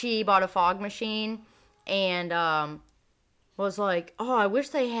 April. She bought a fog machine and was like, "Oh, I wish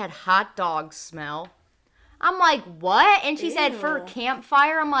they had hot dog smell." I'm like, "What?" And she said, "For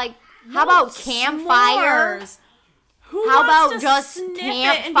campfire." I'm like, "How about campfire? S'mores. How about just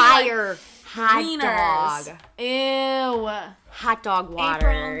campfire hot dog? Ew. Hot dog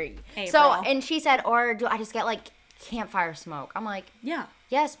water." April. So, and she said, "Or do I just get like campfire smoke?" I'm like, "Yeah,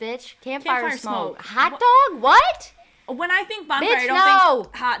 yes, bitch, campfire smoke. Hot What? dog? What?" When I think bonfire, bitch, I don't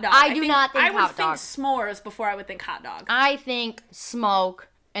think hot dog. I do not think hot dog. I would think s'mores before I would think hot dog. I think smoke,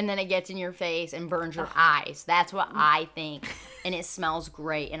 and then it gets in your face and burns your eyes. That's what I think. And it smells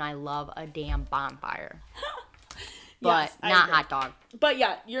great, and I love a damn bonfire. But yes, not hot dog. But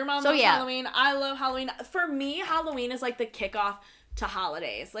yeah, your mom loves Halloween. I love Halloween. For me, Halloween is like the kickoff to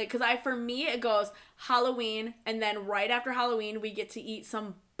holidays. Like, for me, it goes Halloween, and then right after Halloween, we get to eat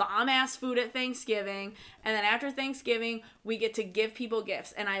some bomb-ass food at Thanksgiving, and then after Thanksgiving, we get to give people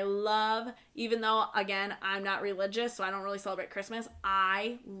gifts. And I love, even though, again, I'm not religious, so I don't really celebrate Christmas,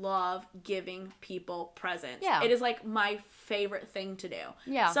 I love giving people presents. Yeah. It is, like, my favorite thing to do.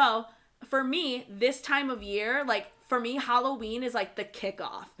 Yeah. So, for me, this time of year, like, for me, Halloween is, like, the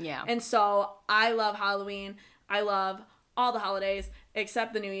kickoff. Yeah. And so, I love Halloween. I love all the holidays,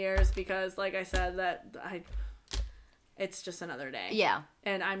 except the New Year's, because, like I said, it's just another day. Yeah.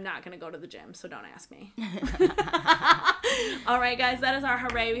 And I'm not going to go to the gym, so don't ask me. All right, guys, that is our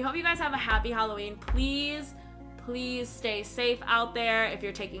hooray. We hope you guys have a happy Halloween. Please stay safe out there. If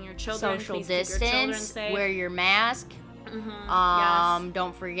you're taking your children, social please distance, keep your children safe. Wear your mask. Yes.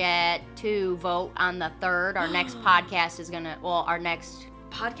 Don't forget to vote on the 3rd. Our next podcast is our next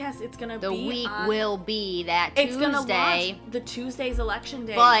podcast, it's gonna the be week will be that Tuesday. It's gonna launch the Tuesday's election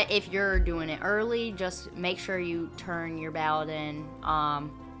day. But if you're doing it early, just make sure you turn your ballot in.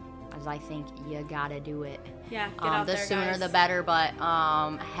 As I think you gotta do it. Yeah, get out there, the sooner guys. The better. But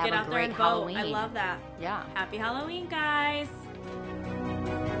have get out a there great and Halloween. Vote. I love that. Yeah. Happy Halloween, guys.